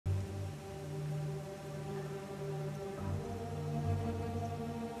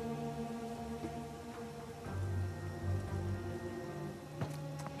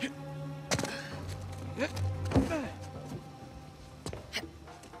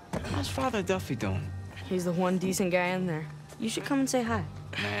How's Father Duffy doing? He's the one decent guy in there. You should come and say hi.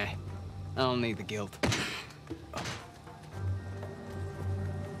 Nah, I don't need the guilt.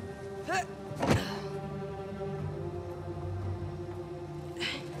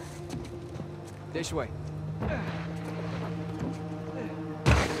 This way. Getting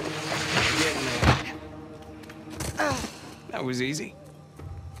there. That was easy.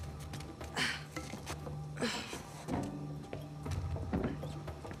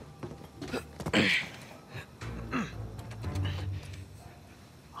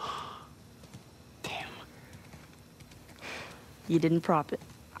 Damn. You didn't prop it.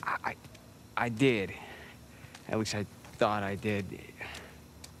 I did. At least I thought I did.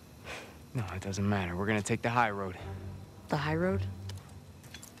 No, it doesn't matter. We're gonna take the high road. The high road?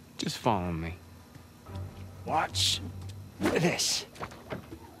 Just follow me. Watch this.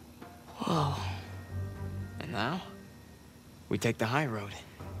 Whoa. And now, we take the high road.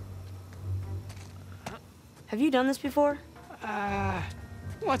 Have you done this before?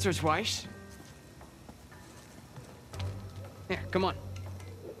 Once or twice. Here, come on.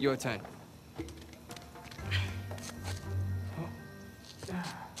 Your turn.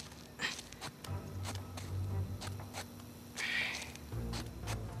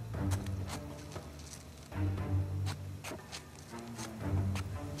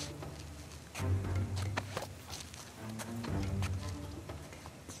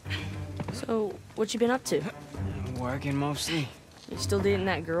 So, what you been up to? Working mostly. You still dating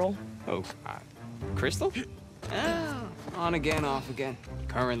that girl? Oh, Crystal? On again, off again.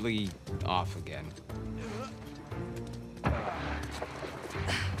 Currently off again.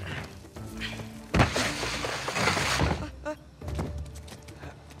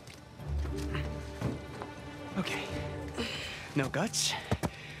 Okay. No guts.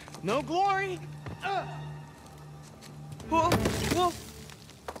 No glory. Whoa, whoa.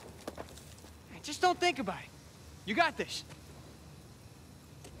 Just don't think about it. You got this.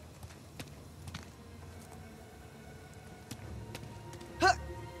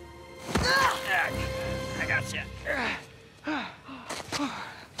 I got you.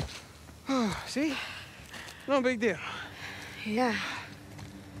 See? No big deal. Yeah.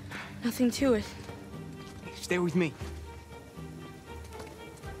 Nothing to it. Stay with me.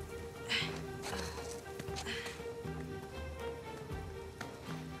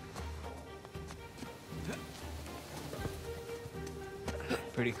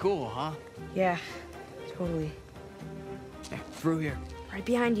 Pretty cool, huh? Yeah, totally. Yeah, through here. Right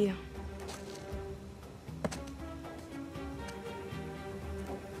behind you.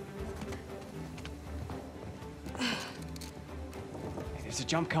 There's a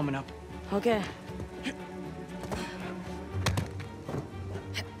jump coming up. Okay.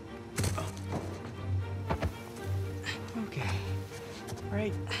 Okay.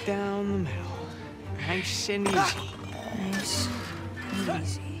 Right down the middle. Nice and easy. Nice and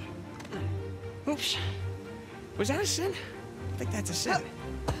easy. Oops. Was that a sin? I think that's a sin.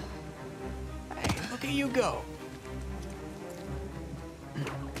 Hey, look at you go.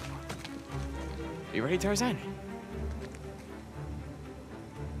 You ready, Tarzan?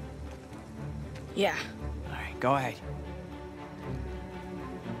 Yeah. All right, go ahead.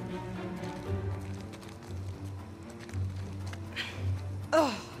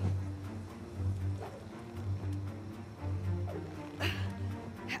 Oh.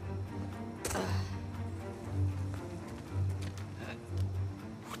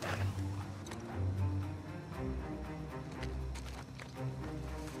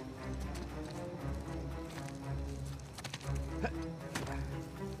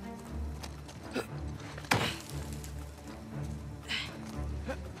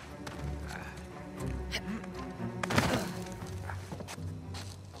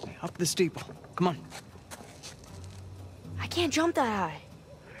 Up the steeple. Come on. I can't jump that high.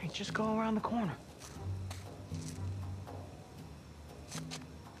 All right, just go around the corner.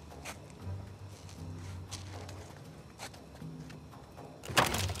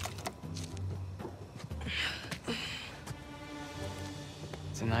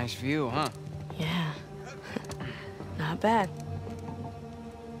 It's a nice view, huh? Yeah. Not bad.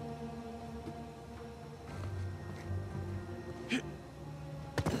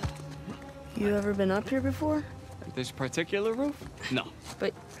 You ever been up here before? This particular roof? No.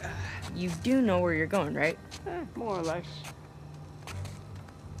 But you do know where you're going, right? More or less.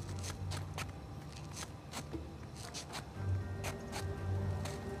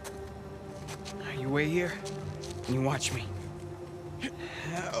 You wait here, and you watch me.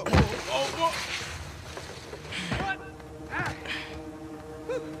 What? Ah.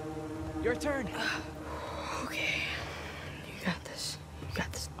 Your turn. Okay. You got this. You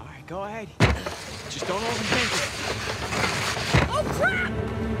got this. All right, Go ahead. Just don't overthink it. Oh, crap!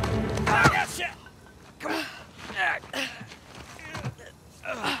 Ah, yes, yeah. Come on.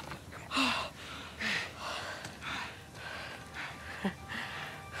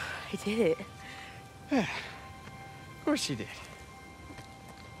 I did it. Of course you did.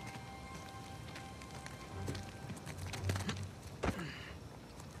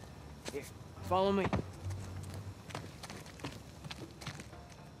 Here, follow me.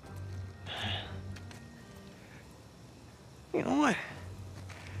 You know what?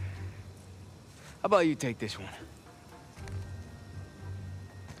 How about you take this one?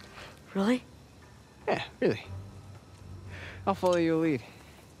 Really? Yeah, really. I'll follow your lead.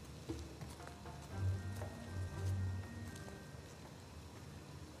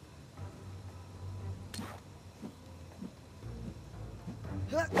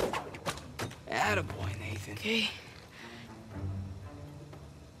 Attaboy, Nathan. Okay.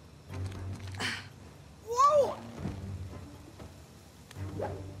 Whoa!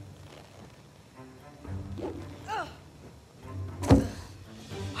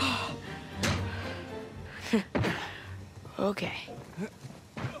 Okay.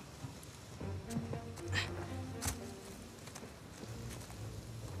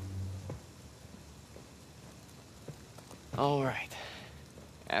 All right.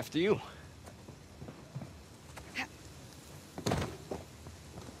 After you.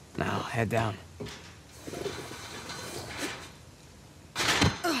 Now, head down.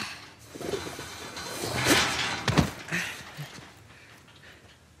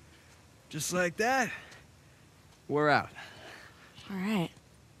 Just like that, we're out. All right.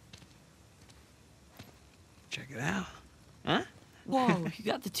 Check it out. Huh? Whoa, you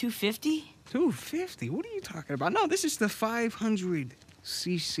got the 250? 250? What are you talking about? No, this is the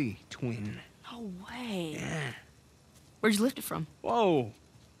 500cc twin. No way. Yeah. Where'd you lift it from? Whoa.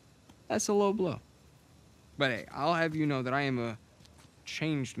 That's a low blow. But hey, I'll have you know that I am a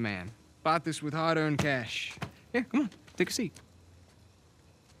changed man. Bought this with hard-earned cash. Here, come on, take a seat.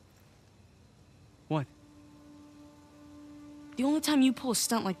 What? The only time you pull a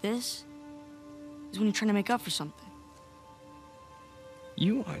stunt like this is when you're trying to make up for something.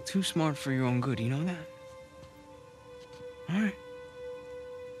 You are too smart for your own good, you know that? All right.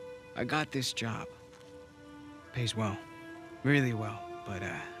 I got this job. Pays well. Really well, but,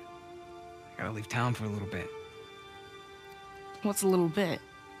 I gotta leave town for a little bit. What's a little bit?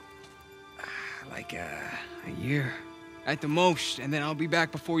 Like, a year. At the most, and then I'll be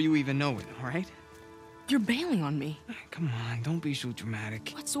back before you even know it, all right? You're bailing on me. Come on, don't be so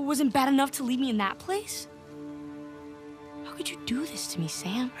dramatic. What, so it wasn't bad enough to leave me in that place? How could you do this to me,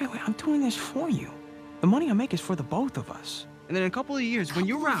 Sam? Wait, I'm doing this for you. The money I make is for the both of us. And then in a couple of years, when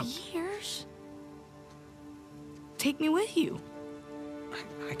you're out... Years? Take me with you.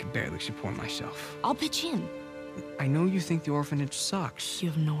 I can barely support myself. I'll pitch in. I know you think the orphanage sucks. You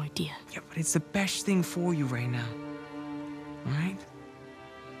have no idea. Yeah, but it's the best thing for you right now. All right?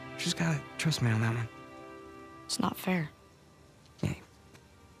 Just gotta trust me on that one. It's not fair. Hey,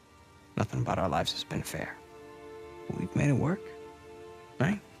 nothing about our lives has been fair. But we've made it work,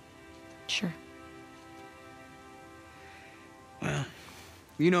 right? Sure. Well,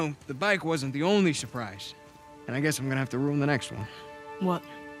 you know, the bike wasn't the only surprise. And I guess I'm gonna have to ruin the next one. What?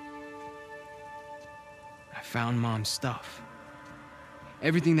 I found Mom's stuff.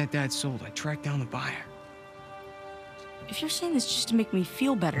 Everything that Dad sold, I tracked down the buyer. If you're saying this just to make me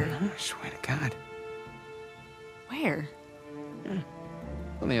feel better... I swear to God. Where? Yeah.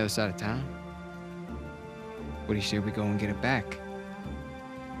 On the other side of town. What do you say we go and get it back?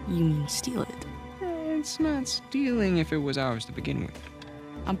 You mean steal it? It's not stealing if it was ours to begin with.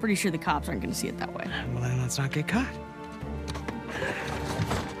 I'm pretty sure the cops aren't gonna see it that way. Well, then let's not get caught.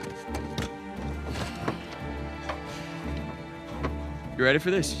 You ready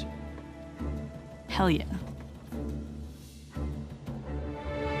for this? Hell yeah.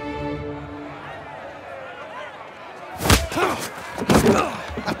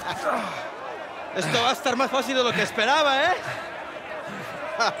 Esto va a estar más fácil de lo que esperaba, ¿eh?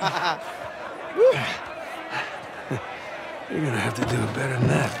 You're gonna have to do it better than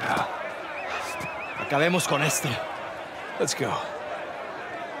that, pal. Acabemos con esto. Let's go.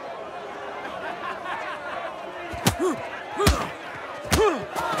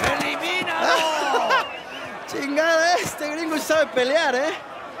 ¡Elimínalo! Chingada, este gringo sabe pelear, ¿eh?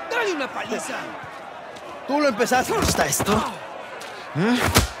 ¡Dale una paliza! Tú lo empezaste. ¿Dónde está esto?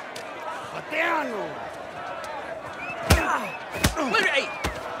 ¡Patealo! ¡Ey!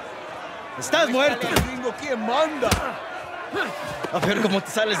 ¡Estás muerto! Gringo, ¿quién manda? A ver cómo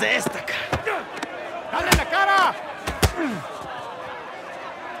te sales de esta, cara. ¡Dale la cara!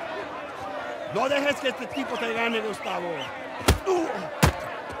 No dejes que este tipo te gane, Gustavo.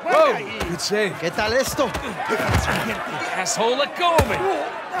 Whoa! Good save. ¿Qué tal esto? Asshole, let go of me!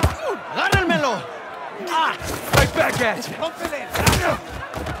 ¡Agárrenmelo! Right back at you.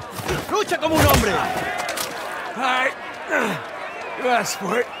 ¡Lucha como un hombre! All right. You asked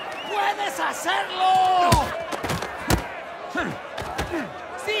for it. ¡Puedes hacerlo!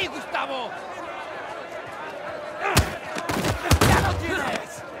 ¡Sí, Gustavo! ¡Ya lo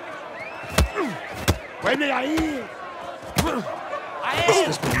tienes! ¡Vuelve ahí! ¡A él!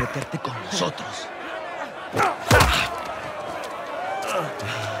 Esto es por meterte con nosotros.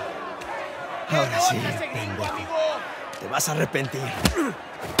 Ahora sí, pendejo. Te vas a arrepentir.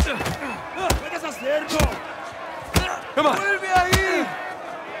 ¡Puedes hacerlo! Come on. ¡Vuelve ahí!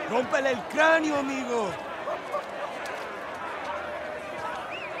 ¡Rómpele el cráneo, amigo!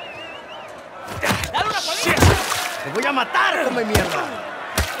 ¡Dale una paliza! ¡Te voy a matar, come mierda!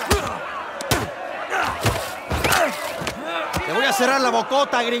 Te voy a cerrar la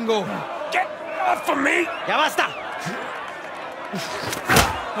bocota, gringo. Get off of me! ¡Ya basta!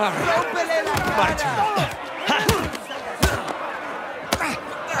 ¡Rómpele la cara!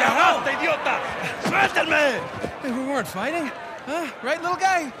 ¡Cagaste, idiota! ¡Suéltenme! Hey, we weren't fighting. Huh? Right, little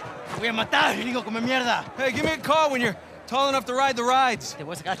guy? Te voy a matar, gringo, come mierda. Hey, give me a call when you're tall enough to ride the rides. Te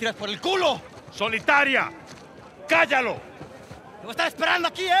voy a sacar tiras por el culo. ¡Solitaria! ¡Cállalo! Te voy a estar esperando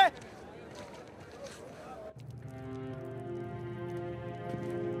aquí, ¿eh?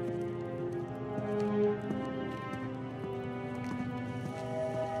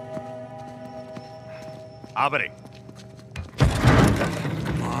 ¡Abre!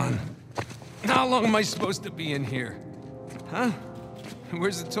 Come on. How long am I supposed to be in here? Huh?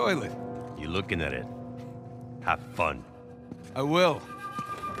 Where's the toilet? You looking at it? Have fun. I will.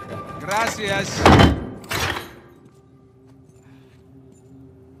 Gracias.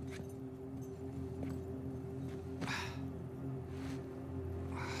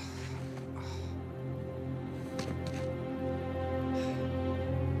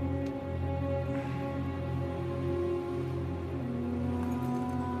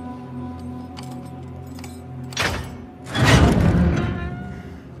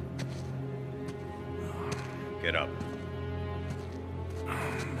 Get up.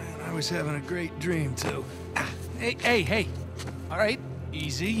 Man, I was having a great dream, too. Hey, hey, hey. All right,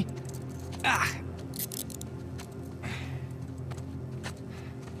 easy. Ah.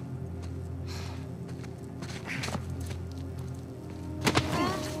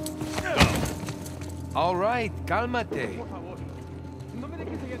 All right, cálmate.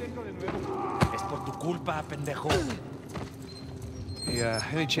 Es por tu culpa, pendejo. Hey,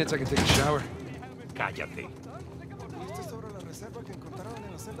 any chance I can take a shower? Cállate.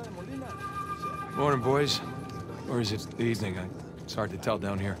 Morning, boys. Or is it the evening? It's hard to tell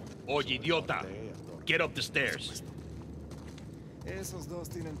down here. Oye, idiota. Get up the stairs. Esos dos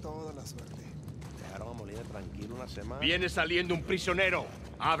tienen toda la suerte. Dejaron a Molina tranquilo una semana. Viene saliendo un prisionero.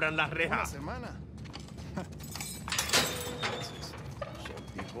 Abran la Una reja. semana. Son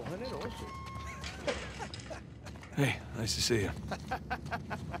tipos generosos. Hey, nice to see you.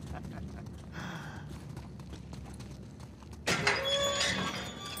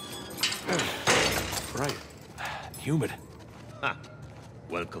 Right. Humid. Ah,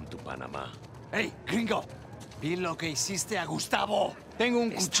 welcome to Panamá. ¡Hey, gringo! Vi lo que hiciste a Gustavo. Tengo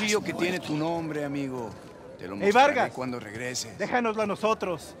un cuchillo que tiene tu nombre, amigo. Te lo mostraré Vargas. cuando regreses. Déjanoslo a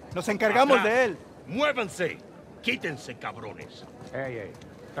nosotros. Nos encargamos Atrás. de él. ¡Muévanse! Quítense, cabrones. Hey,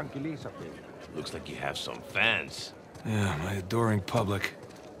 tranquilízate. Looks like you have some fans. Yeah, my adoring public.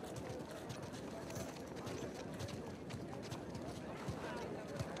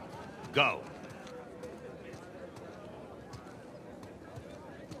 Go.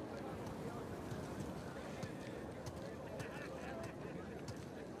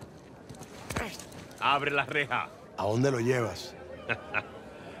 Abre la reja. ¿A dónde lo llevas?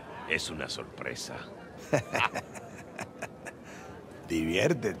 Es una sorpresa.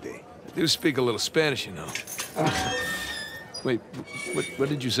 Diviértete. Do speak a little Spanish, you know. Wait, what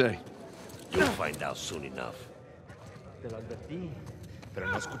did you say? You'll find out soon enough. Te lo advertí, pero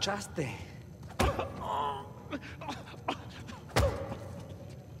no escuchaste.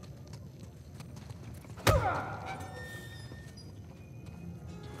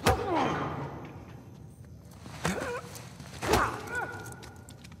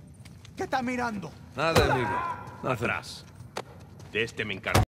 ¿Qué está mirando? Nada, amigo. Nothing. Atrás. De este me encargo.